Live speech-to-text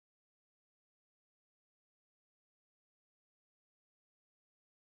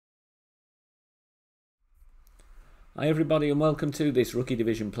Hi everybody and welcome to this Rookie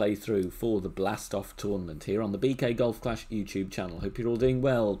Division playthrough for the Blast Off tournament here on the BK Golf Clash YouTube channel. Hope you're all doing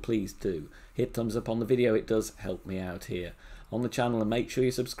well. Please do hit thumbs up on the video, it does help me out here on the channel, and make sure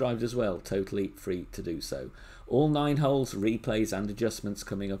you're subscribed as well, totally free to do so. All 9 holes, replays and adjustments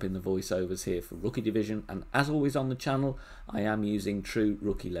coming up in the voiceovers here for Rookie Division, and as always on the channel I am using true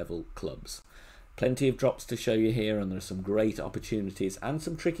rookie level clubs. Plenty of drops to show you here, and there are some great opportunities and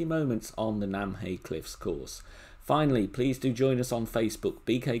some tricky moments on the Namhae Cliffs course. Finally, please do join us on Facebook,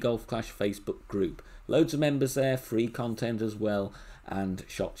 BK Golf Clash Facebook group. Loads of members there, free content as well, and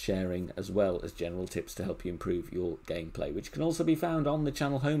shot sharing as well as general tips to help you improve your gameplay, which can also be found on the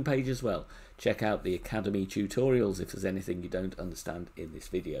channel homepage as well. Check out the Academy tutorials if there's anything you don't understand in this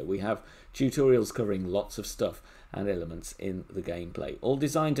video. We have tutorials covering lots of stuff and elements in the gameplay, all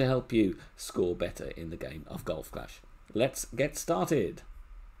designed to help you score better in the game of Golf Clash. Let's get started.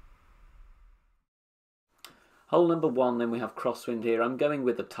 Hole number 1, then we have crosswind here. I'm going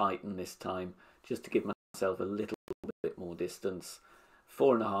with the Titan this time, just to give myself a little bit more distance.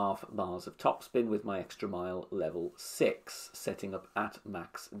 4.5 bars of topspin with my extra mile level 6, setting up at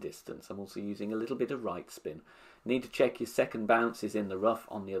max distance. I'm also using a little bit of right spin. Need to check your second bounce is in the rough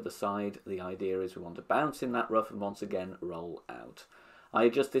on the other side. The idea is we want to bounce in that rough and once again roll out. I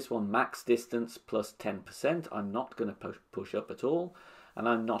adjust this one max distance plus 10%. I'm not going to push up at all, and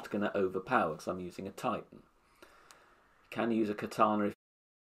I'm not going to overpower because I'm using a Titan. Can use a katana if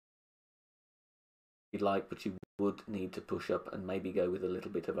you'd like, but you would need to push up and maybe go with a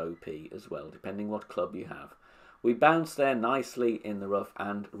little bit of OP as well, depending what club you have. We bounce there nicely in the rough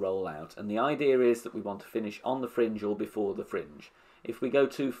and roll out, and the idea is that we want to finish on the fringe or before the fringe. If we go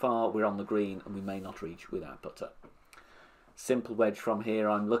too far, we're on the green and we may not reach with our putter. Simple wedge from here.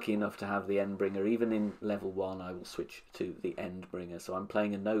 I'm lucky enough to have the end bringer. Even in level 1 I will switch to the end bringer, so I'm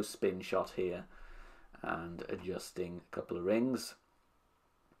playing a no spin shot here and adjusting a couple of rings.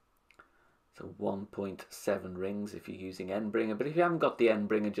 So 1.7 rings if you're using end bringer, but if you haven't got the end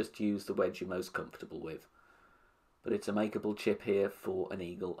bringer, just use the wedge you're most comfortable with. But it's a makeable chip here for an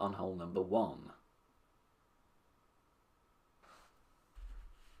eagle on hole number 1.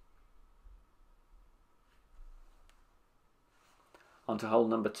 On to hole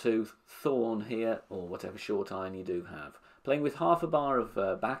number 2, thorn here, or whatever short iron you do have. Playing with half a bar of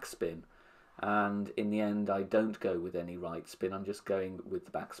backspin. And in the end I don't go with any right spin, I'm just going with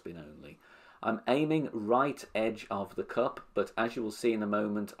the backspin only. I'm aiming right edge of the cup, but as you will see in a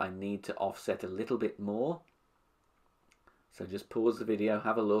moment I need to offset a little bit more. So just pause the video,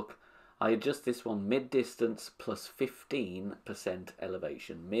 have a look. I adjust this one mid distance plus 15%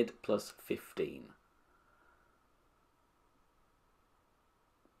 elevation, mid plus 15.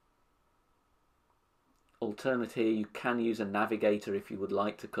 Alternate here, you can use a navigator if you would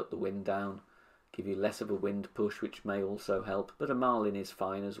like to cut the wind down, give you less of a wind push, which may also help, but a marlin is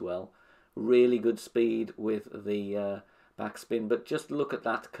fine as well. Really good speed with the backspin, but just look at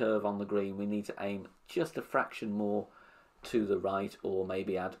that curve on the green. We need to aim just a fraction more to the right, or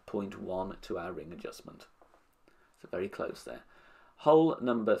maybe add 0.1 to our ring adjustment. So very close there. Hole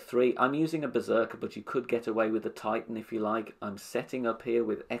number 3, I'm using a berserker, but you could get away with a Titan if you like. I'm setting up here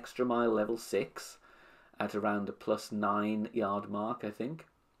with extra mile level 6 at around a plus 9 yard mark, I think.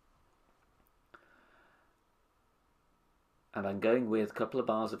 And I'm going with a couple of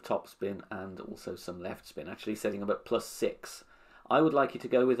bars of topspin and also some left spin, actually setting up at plus 6. I would like you to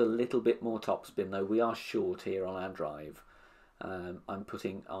go with a little bit more topspin though. We are short here on our drive. I'm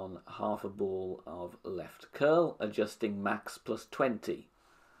putting on half a ball of left curl, adjusting max plus 20.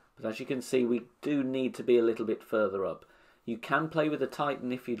 But as you can see, we do need to be a little bit further up. You can play with a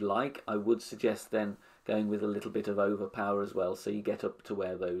Titan if you'd like. I would suggest then going with a little bit of overpower as well, so you get up to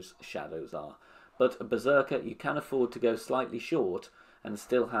where those shadows are. But a berserker, you can afford to go slightly short and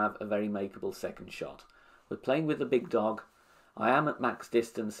still have a very makeable second shot. We're playing with the big dog. I am at max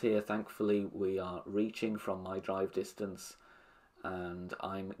distance here. Thankfully we are reaching from my drive distance, and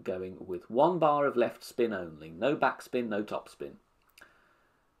I'm going with 1 bar of left spin only. No backspin, no topspin.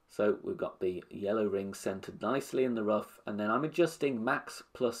 So we've got the yellow ring centered nicely in the rough, and then I'm adjusting max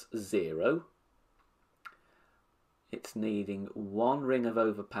plus 0. It's needing 1 ring of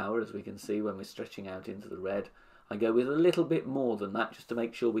overpower, as we can see when we're stretching out into the red. I go with a little bit more than that just to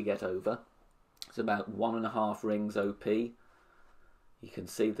make sure we get over. It's about 1.5 rings OP. You can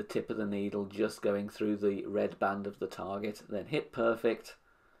see the tip of the needle just going through the red band of the target. Then hit perfect,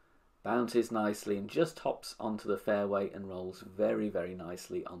 bounces nicely and just hops onto the fairway and rolls very, very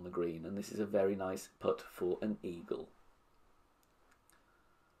nicely on the green. And this is a very nice putt for an eagle.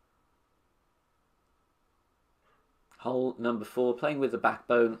 Hole number 4, playing with the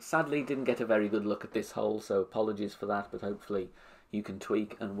backbone. Sadly didn't get a very good look at this hole, so apologies for that, but hopefully you can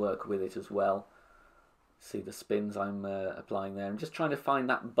tweak and work with it as well. See the spins I'm applying there. I'm just trying to find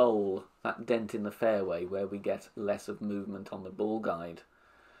that bowl, that dent in the fairway where we get less of movement on the ball guide.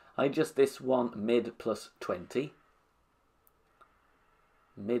 I adjust this one mid plus 20.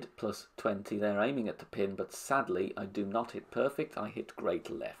 Mid plus 20 there, aiming at the pin, but sadly I do not hit perfect, I hit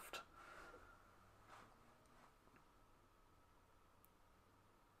great left.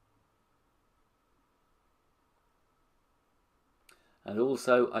 And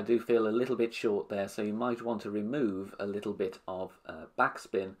also I do feel a little bit short there, so you might want to remove a little bit of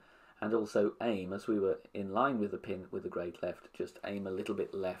backspin and also aim, as we were in line with the pin with the great left, just aim a little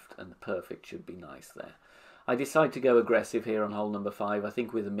bit left and perfect should be nice there. I decide to go aggressive here on hole number 5. I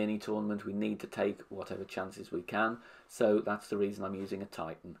think with a mini tournament we need to take whatever chances we can, so that's the reason I'm using a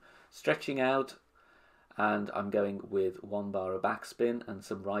Titan. Stretching out, and I'm going with 1 bar of backspin and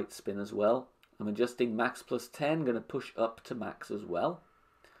some right spin as well. I'm adjusting max plus 10, going to push up to max as well.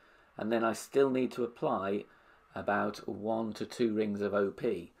 And then I still need to apply about 1 to 2 rings of OP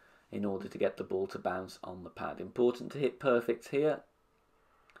in order to get the ball to bounce on the pad. Important to hit perfect here,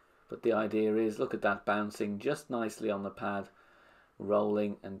 but the idea is, look at that, bouncing just nicely on the pad,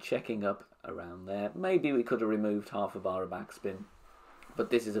 rolling and checking up around there. Maybe we could have removed half a bar of backspin,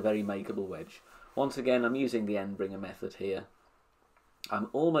 but this is a very makeable wedge. Once again, I'm using the end bringer method here. I'm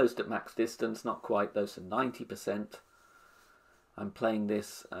almost at max distance, not quite though, so 90%. I'm playing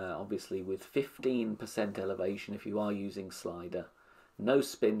this obviously with 15% elevation if you are using slider. No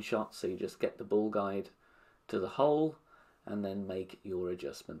spin shot, so you just get the ball guide to the hole and then make your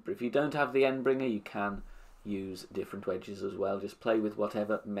adjustment. But if you don't have the end bringer, you can use different wedges as well. Just play with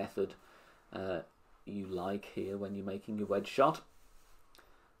whatever method you like here when you're making your wedge shot.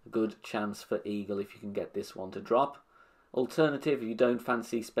 A good chance for eagle if you can get this one to drop. Alternative, if you don't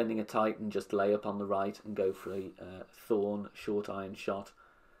fancy spending a Titan, just lay up on the right and go for a thorn short iron shot,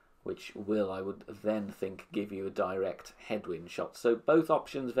 which will, I would then think, give you a direct headwind shot. So both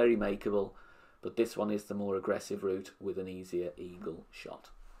options very makeable, but this one is the more aggressive route with an easier eagle shot.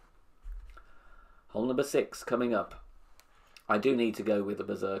 Hole number 6 coming up. I do need to go with a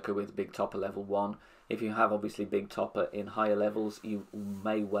berserker with big topper level 1. If you have obviously big topper in higher levels, you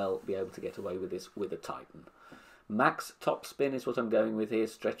may well be able to get away with this with a Titan. Max top spin is what I'm going with here,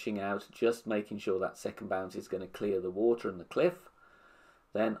 stretching out, just making sure that second bounce is going to clear the water and the cliff.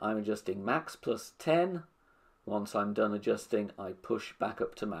 Then I'm adjusting max plus 10. Once I'm done adjusting, I push back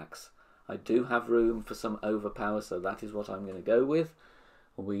up to max. I do have room for some overpower, so that is what I'm going to go with.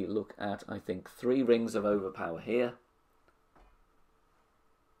 We look at, I think, 3 rings of overpower here.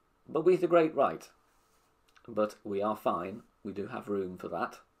 But we hit a great right. But we are fine. We do have room for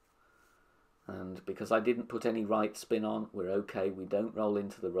that. And because I didn't put any right spin on, we're okay. We don't roll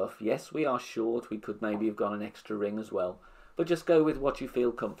into the rough. Yes, we are short. We could maybe have gone an extra ring as well. But just go with what you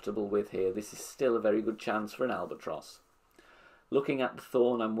feel comfortable with here. This is still a very good chance for an albatross. Looking at the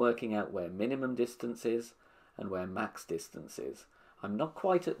thorn, I'm working out where minimum distance is and where max distance is. I'm not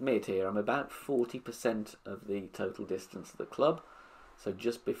quite at mid here. I'm about 40% of the total distance of the club. So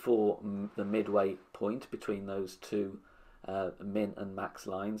just before the midway point between those two min and max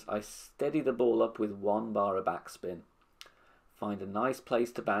lines, I steady the ball up with 1 bar of backspin. Find a nice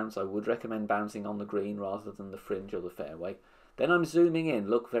place to bounce. I would recommend bouncing on the green rather than the fringe or the fairway. Then I'm zooming in.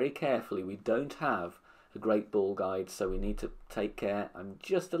 Look very carefully. We don't have a great ball guide, so we need to take care. I'm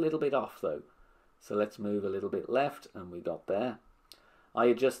just a little bit off though, so let's move a little bit left, and we got there. I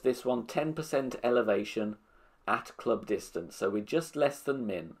adjust this one 10% elevation at club distance, so we're just less than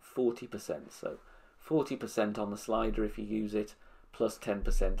min, 40%. So 40% on the slider if you use it, plus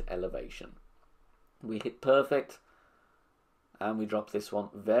 10% elevation. We hit perfect, and we drop this one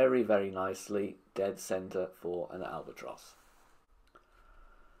very, very nicely, dead center for an albatross.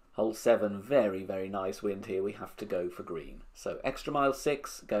 Hole 7, very, very nice wind here. We have to go for green. So extra mile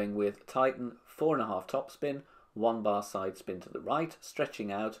 6, going with Titan, 4.5 topspin, 1 bar side spin to the right,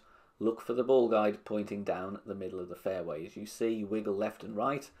 stretching out. Look for the ball guide pointing down the middle of the fairway. As you see, you wiggle left and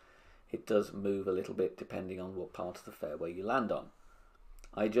right. It does move a little bit depending on what part of the fairway you land on.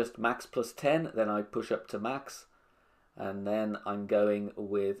 I adjust max plus 10, then I push up to max, and then I'm going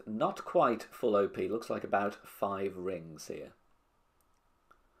with not quite full OP, looks like about 5 rings here.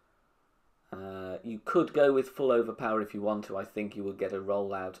 You could go with full overpower if you want to. I think you will get a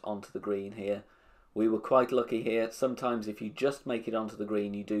rollout onto the green here. We were quite lucky here. Sometimes if you just make it onto the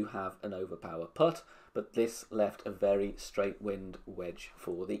green, you do have an overpower putt, but this left a very straight wind wedge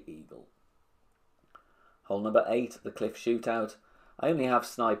for the eagle. Hole number 8, the cliff shootout. I only have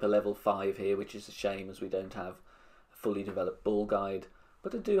sniper level 5 here, which is a shame as we don't have a fully developed ball guide,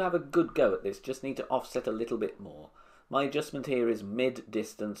 but I do have a good go at this, just need to offset a little bit more. My adjustment here is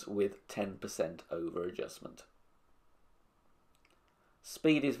mid-distance with 10% over adjustment.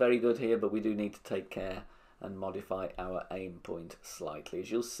 Speed is very good here, but we do need to take care and modify our aim point slightly.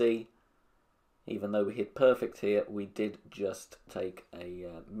 As you'll see, even though we hit perfect here, we did just take a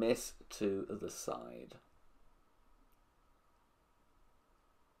miss to the side.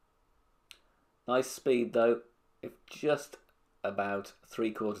 Nice speed though, if just about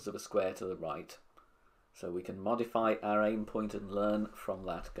 3/4 of a square to the right. So we can modify our aim point and learn from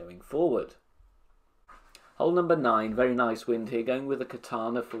that going forward. Hole number 9, very nice wind here, going with a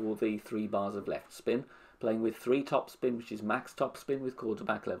katana for the 3 bars of left spin, playing with 3 top spin, which is max top spin with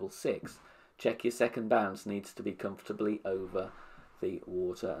quarterback level 6. Check your second bounce needs to be comfortably over the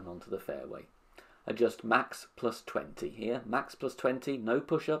water and onto the fairway. Adjust max plus 20 here, max plus 20, no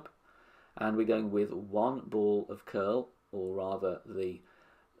push up, and we're going with 1 ball of curl, or rather the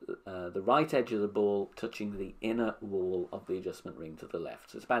right edge of the ball touching the inner wall of the adjustment ring to the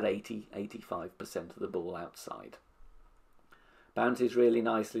left. So it's about 80–85% of the ball outside. Bounces really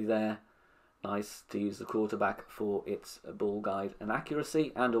nicely there. Nice to use the quarterback for its ball guide and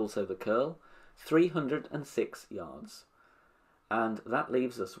accuracy, and also the curl. 306 yards. And that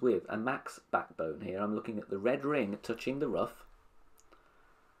leaves us with a max backbone here. I'm looking at the red ring touching the rough,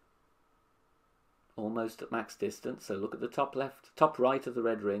 almost at max distance. So look at the top right of the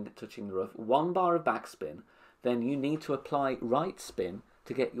red ring touching the rough. 1 bar of backspin. Then you need to apply right spin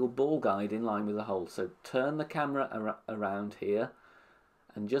to get your ball guide in line with the hole. So turn the camera around here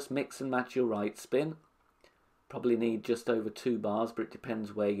and just mix and match your right spin. Probably need just over 2 bars, but it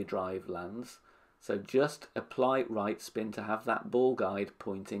depends where your drive lands. So just apply right spin to have that ball guide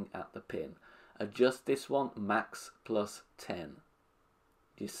pointing at the pin. Adjust this one max plus 10.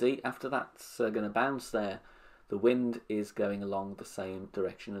 You see, after that's going to bounce there, the wind is going along the same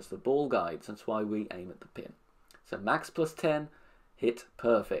direction as the ball guides. That's why we aim at the pin. So max plus 10, hit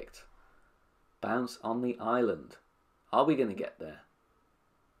perfect. Bounce on the island. Are we going to get there?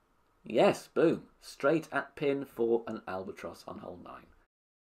 Yes, boom. Straight at pin for an albatross on hole 9.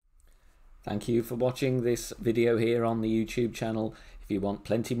 Thank you for watching this video here on the YouTube channel. If you want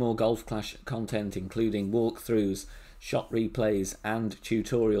plenty more Golf Clash content, including walkthroughs, shot replays and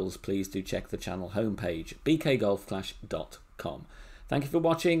tutorials, please do check the channel homepage, bkgolfclash.com. Thank you for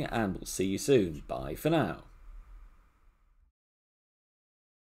watching, and we'll see you soon. Bye for now.